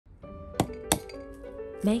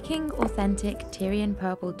Making authentic Tyrian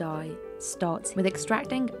purple dye starts with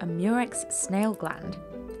extracting a murex snail gland.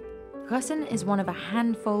 Russen is one of a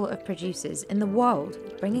handful of producers in the world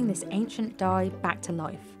bringing this ancient dye back to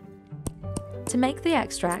life. To make the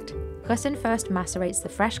extract, Russen first macerates the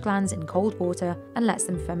fresh glands in cold water and lets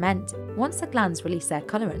them ferment. Once the glands release their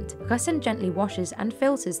colorant, Russen gently washes and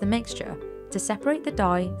filters the mixture to separate the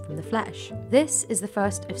dye from the flesh. This is the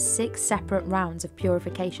first of 6 separate rounds of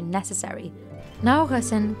purification necessary. Now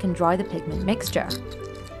Russen can dry the pigment mixture.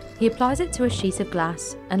 He applies it to a sheet of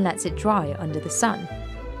glass and lets it dry under the sun.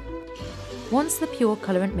 Once the pure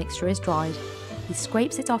colorant mixture is dried, he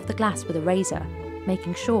scrapes it off the glass with a razor,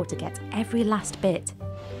 making sure to get every last bit.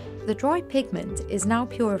 The dry pigment is now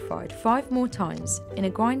purified 5 more times in a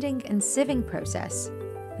grinding and sieving process.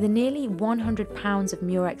 The nearly 100 pounds of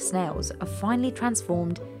murex snails are finally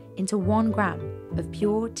transformed into 1 gram of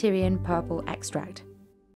pure Tyrian purple extract.